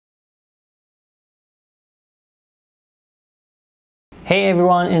Hey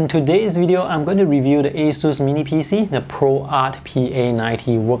everyone, in today's video I'm going to review the ASUS mini PC, the ProArt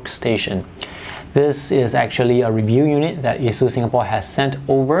PA90 workstation. This is actually a review unit that ASUS Singapore has sent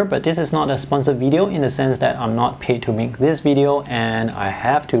over, but this is not a sponsored video in the sense that I'm not paid to make this video and I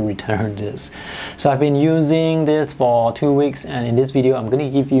have to return this. So I've been using this for 2 weeks, and in this video I'm going to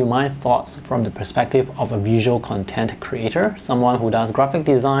give you my thoughts from the perspective of a visual content creator, someone who does graphic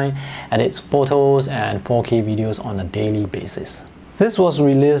design, edits photos and 4K videos on a daily basis. This was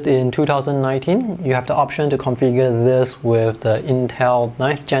released in 2019. You have the option to configure this with the Intel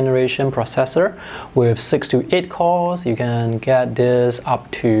 9th generation processor with 6 to 8 cores. You can get this up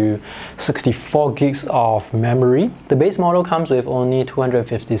to 64 gigs of memory. The base model comes with only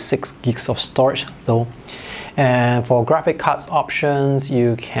 256 gigs of storage though. And for graphic cards options,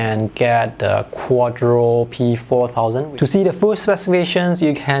 you can get the Quadro P4000. To see the full specifications,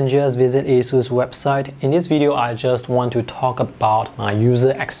 you can just visit ASUS website. In this video, I just want to talk about my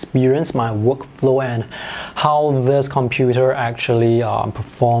user experience, my workflow, and how this computer actually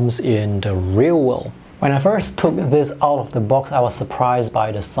performs in the real world. When I first took this out of the box, I was surprised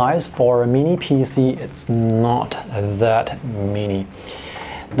by the size. For a mini PC, it's not that mini.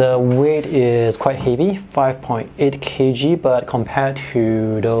 The weight is quite heavy, 5.8 kg, but compared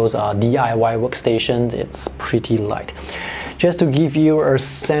to those DIY workstations, it's pretty light. Just to give you a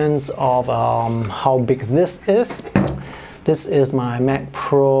sense of how big this is my Mac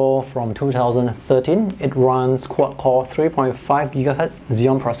Pro from 2013. It runs quad-core 3.5 GHz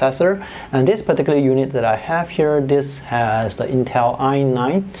Xeon processor, and this particular unit that I have here, this has the Intel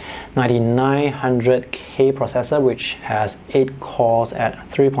i9 9900K processor, which has 8 cores at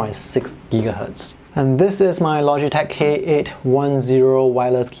 3.6 GHz. And this is my Logitech K810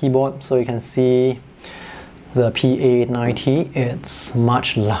 wireless keyboard, so you can see the PA90, it's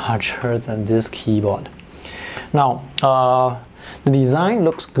much larger than this keyboard. Now, the design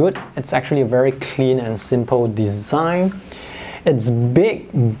looks good. It's actually a very clean and simple design. It's big,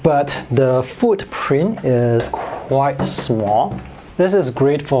 but the footprint is quite small. This is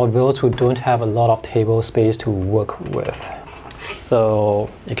great for those who don't have a lot of table space to work with. So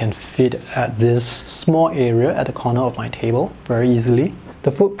it can fit at this small area at the corner of my table very easily.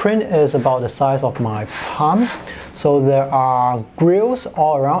 The footprint is about the size of my palm. So there are grills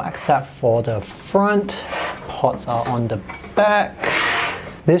all around except for the front. Ports are on the back.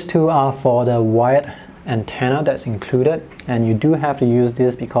 These two are for the wired antenna that's included, and you do have to use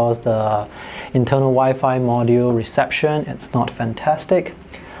this because the internal Wi-Fi module reception, it's not fantastic.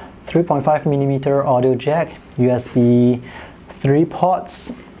 3.5mm audio jack, USB 3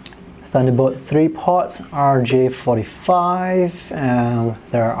 ports, Thunderbolt 3 ports, RJ45, and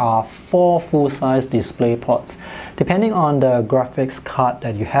there are 4 full-size display ports. Depending on the graphics card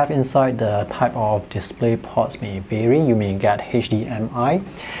that you have inside, the type of display ports may vary. You may get HDMI,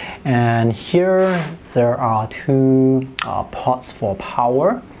 and here there are 2 ports for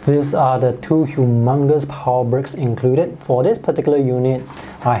power. These are the 2 humongous power bricks included. For this particular unit,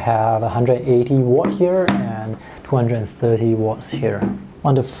 I have 180 watt here and 230 watts here.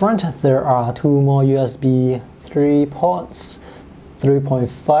 On the front, there are 2 more USB 3 ports,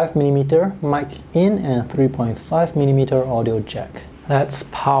 3.5mm mic in and 3.5mm audio jack. Let's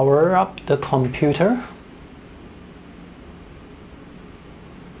power up the computer.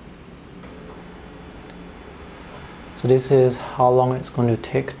 So this is how long it's going to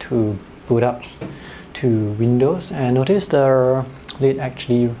take to boot up to Windows, and notice the lid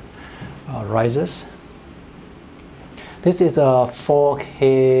actually rises. This is a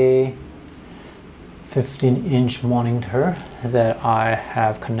 4K 15-inch monitor that I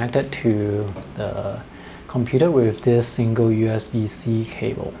have connected to the computer with this single USB-C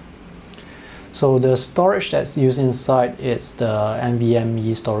cable. So the storage that's used inside is the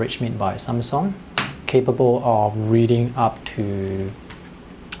NVMe storage made by Samsung, capable of reading up to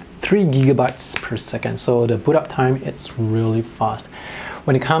 3 GB per second. So the boot up time, it's really fast.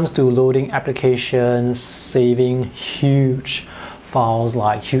 When it comes to loading applications, saving huge files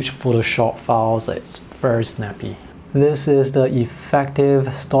like huge Photoshop files, it's very snappy. This is the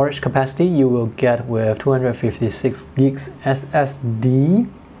effective storage capacity you will get with 256 gigs SSD.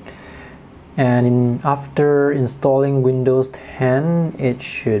 And after installing Windows 10, it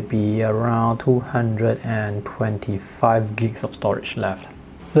should be around 225 gigs of storage left.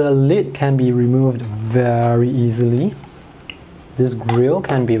 The lid can be removed very easily. This grill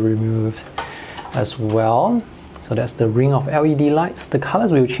can be removed as well. So that's the ring of LED lights. The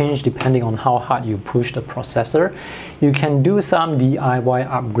colors will change depending on how hard you push the processor. You can do some DIY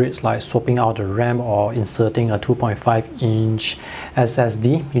upgrades like swapping out the RAM or inserting a 2.5-inch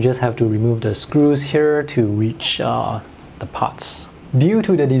SSD. You just have to remove the screws here to reach the parts. Due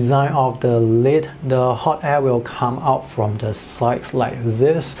to the design of the lid, the hot air will come out from the sides like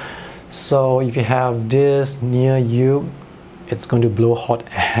this. So if you have this near you, it's going to blow hot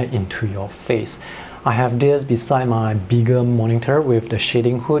air into your face. I have this beside my bigger monitor with the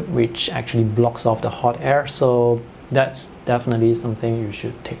shading hood, which actually blocks off the hot air. So that's definitely something you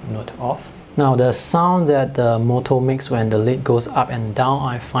should take note of. Now, the sound that the motor makes when the lid goes up and down,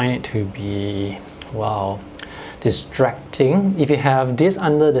 I find it to be, wow, distracting. If you have this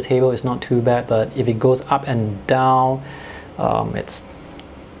under the table, it's not too bad, but if it goes up and down, it's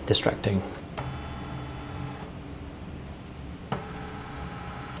distracting.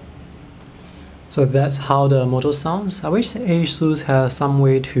 So that's how the motor sounds. I wish ASUS has some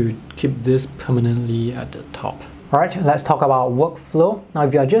way to keep this permanently at the top. Alright, let's talk about workflow. Now,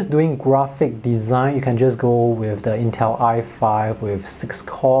 if you are just doing graphic design, you can just go with the Intel i5 with 6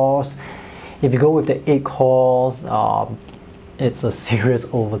 cores. If you go with the 8 cores, it's a serious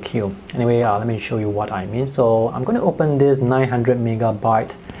overkill. Anyway, let me show you what I mean. So I'm going to open this 900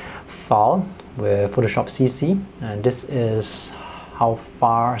 megabyte file with Photoshop CC, and this is how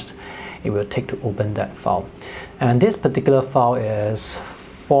fast it will take to open that file. And this particular file is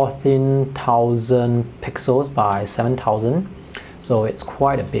 14,000 pixels by 7,000, so it's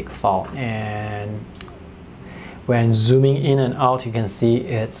quite a big file. And when zooming in and out, you can see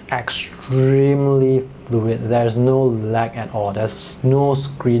it's extremely fluid. There's no lag at all. There's no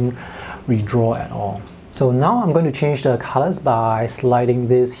screen redraw at all. So now I'm going to change the colors by sliding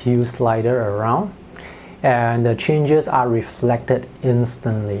this hue slider around, and the changes are reflected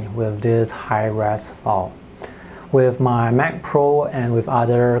instantly with this high-res file. With my Mac Pro and with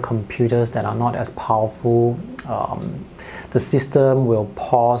other computers that are not as powerful, the system will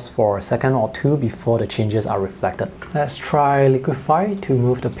pause for a second or two before the changes are reflected. Let's try Liquify to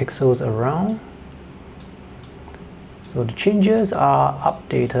move the pixels around. So the changes are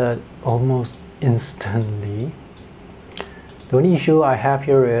updated almost instantly. The only issue I have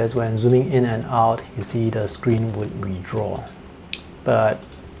here is when zooming in and out, you see the screen would redraw. But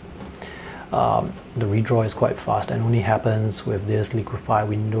the redraw is quite fast and only happens with this Liquify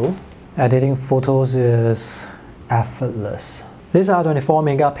window. Editing photos is effortless. These are 24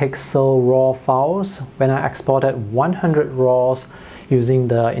 megapixel RAW files. When I exported 100 RAWs using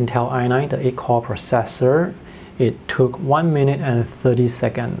the Intel i9, the 8-core processor, it took 1 minute and 30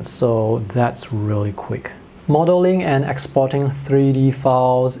 seconds, so that's really quick. Modeling and exporting 3D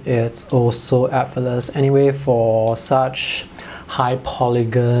files, it's also effortless. Anyway, for such high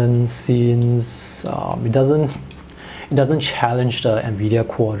polygon scenes, it doesn't challenge the NVIDIA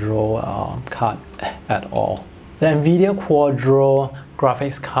Quadro card at all. The NVIDIA Quadro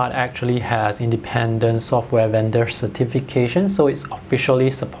graphics card actually has independent software vendor certification, so it's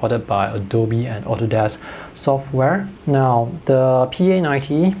officially supported by Adobe and Autodesk software. Now, the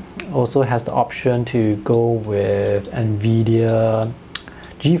PA90 also has the option to go with NVIDIA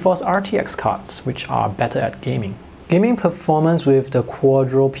GeForce RTX cards, which are better at gaming. Gaming performance with the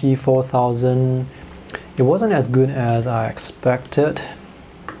Quadro P4000, it wasn't as good as I expected.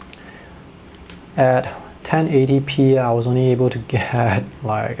 At 1080p, I was only able to get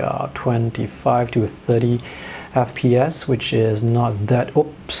like 25 to 30 FPS, which is not that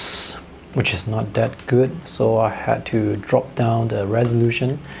good. So I had to drop down the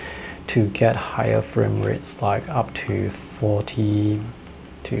resolution to get higher frame rates, like up to 40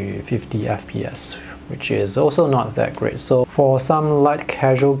 to 50 FPS, which is also not that great. So for some light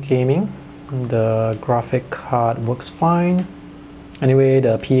casual gaming, the graphic card works fine. Anyway,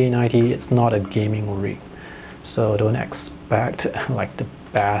 the PA90, it's not a gaming rig, so don't expect like the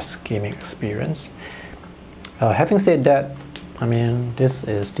best gaming experience. Having said that, I mean, this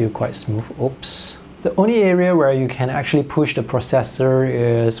is still quite smooth. Oops. The only area where you can actually push the processor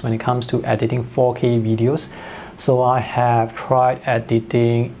is when it comes to editing 4K videos. So I have tried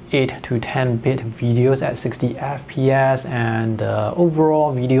editing 8 to 10-bit videos at 60 FPS, and the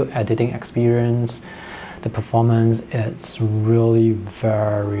overall video editing experience, the performance, it's really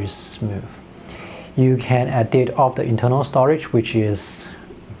very smooth. You can edit off the internal storage, which is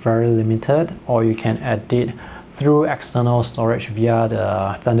very limited, or you can edit through external storage via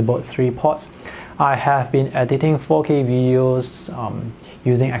the Thunderbolt 3 ports. I have been editing 4K videos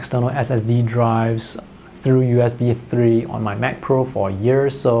using external SSD drives through USB 3 on my Mac Pro for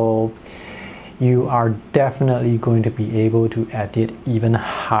years, so you are definitely going to be able to edit even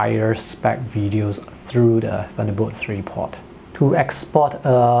higher spec videos through the Thunderbolt 3 port. To export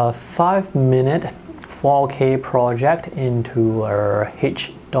a 5-minute 4K project into a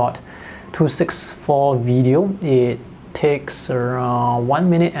H.264 video, it takes around 1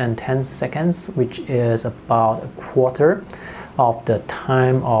 minute and 10 seconds, which is about a quarter of the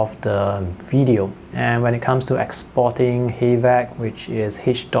time of the video. And when it comes to exporting HEVAC, which is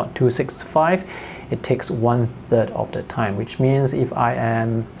H.265, it takes 1/3 of the time, which means if I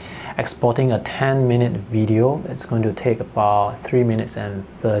am exporting a 10-minute video, it's going to take about 3 minutes and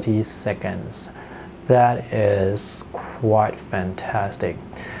 30 seconds. That is quite fantastic.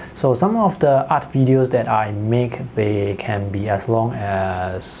 So some of the art videos that I make, they can be as long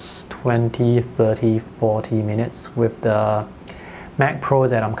as 20, 30, 40 minutes. With the Mac Pro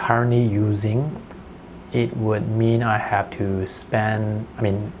that I'm currently using, it would mean I have to spend,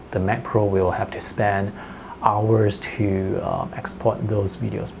 the Mac Pro will have to spend hours to export those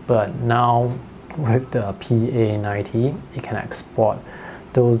videos. But now with the PA90, it can export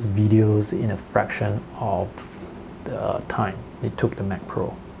those videos in a fraction of the time it took the Mac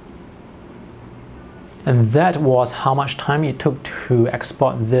Pro. And that was how much time it took to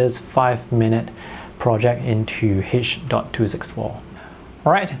export this 5-minute project into H.264.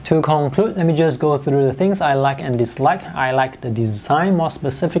 Alright, to conclude, let me just go through the things I like and dislike. I like the design. More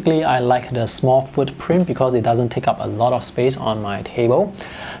specifically, I like the small footprint because it doesn't take up a lot of space on my table.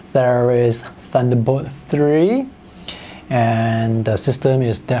 There is Thunderbolt 3, and the system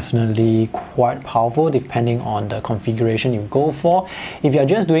is definitely quite powerful depending on the configuration you go for. If you're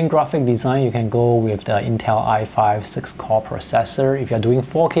just doing graphic design, you can go with the Intel i5 6-core processor. If you're doing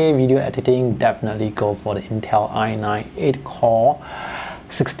 4K video editing, definitely go for the Intel i9 8-core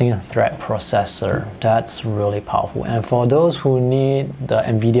 16-thread processor. That's really powerful. And for those who need the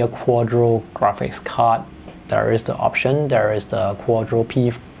NVIDIA Quadro graphics card, there is the option. There is the Quadro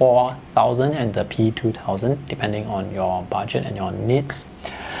P4000 and the P2000, depending on your budget and your needs.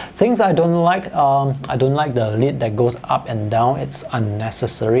 Things I don't like the lid that goes up and down. It's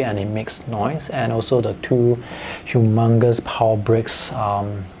unnecessary and it makes noise. And also the two humongous power bricks.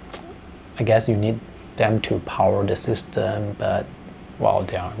 I guess you need them to power the system, but wow,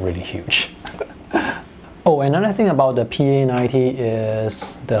 they are really huge. Oh, another thing about the PA90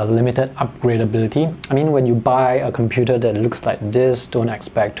 is the limited upgradability. When you buy a computer that looks like this, don't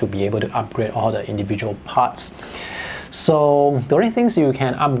expect to be able to upgrade all the individual parts. So the only things you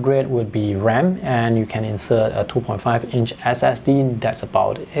can upgrade would be RAM, and you can insert a 2.5-inch SSD. That's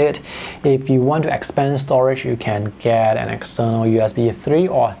about it. If you want to expand storage, you can get an external USB 3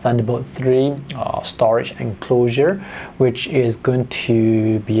 or Thunderbolt 3 storage enclosure, which is going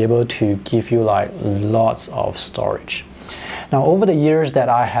to be able to give you like lots of storage. Now, over the years that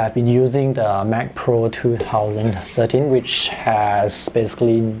I have been using the Mac Pro 2013, which has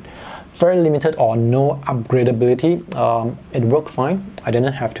basically very limited or no upgradability, it worked fine. I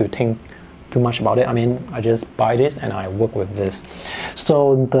didn't have to think too much about it. I just buy this and I work with this.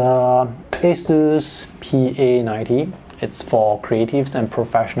 So the ASUS PA90, it's for creatives and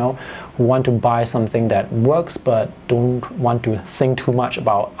professionals who want to buy something that works but don't want to think too much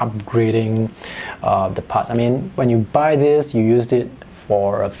about upgrading the parts. When you buy this, you used it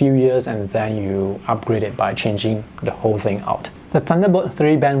for a few years and then you upgrade it by changing the whole thing out. The Thunderbolt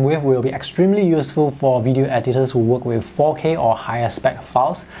 3 bandwidth will be extremely useful for video editors who work with 4K or higher spec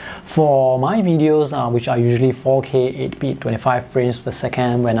files. For my videos, which are usually 4K 8-bit 25 frames per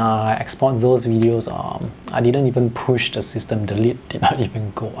second, when I export those videos, I didn't even push the system. The lid did not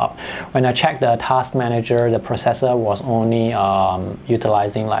even go up. When I checked the task manager, the processor was only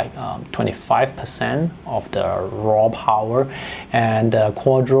utilizing like 25% of the raw power, and the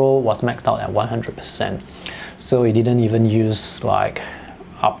Quadro was maxed out at 100%. So it didn't even use like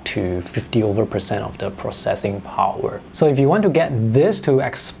up to 50% of the processing power. So if you want to get this to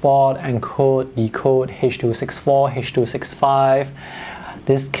export, encode, decode H.264, H.265,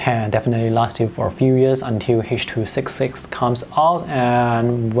 this can definitely last you for a few years until H.266 comes out.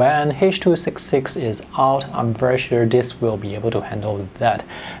 And when H.266 is out, I'm very sure this will be able to handle that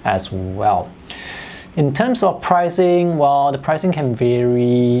as well. In terms of pricing, well, the pricing can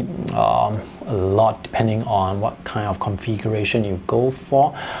vary a lot depending on what kind of configuration you go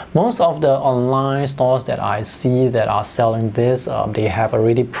for. Most of the online stores that I see that are selling this, they have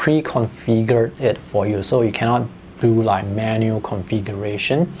already pre-configured it for you, so you cannot do like manual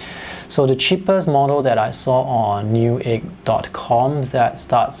configuration. So the cheapest model that I saw on newegg.com, that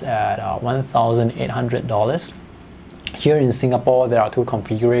starts at $1,800. Here in Singapore, there are two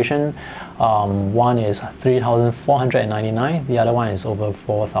configurations. One is $3,499, the other one is over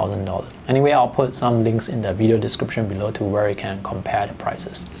 $4,000. Anyway, I'll put some links in the video description below to where you can compare the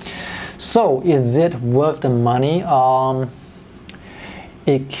prices. So, is it worth the money?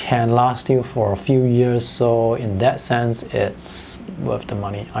 it can last you for a few years, so in that sense it's worth the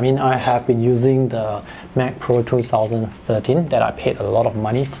money. I mean, I have been using the Mac Pro 2013 that I paid a lot of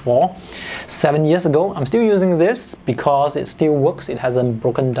money for 7 years ago. I'm still using this because it still works. It hasn't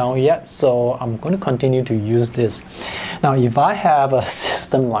broken down yet, so I'm going to continue to use this. Now, if I have a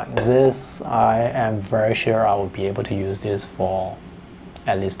system like this, I am very sure I will be able to use this for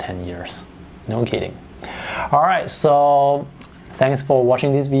at least 10 years. No kidding. Alright, so thanks for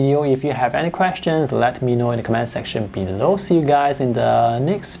watching this video. If you have any questions, let me know in the comment section below. See you guys in the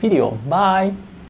next video. Bye!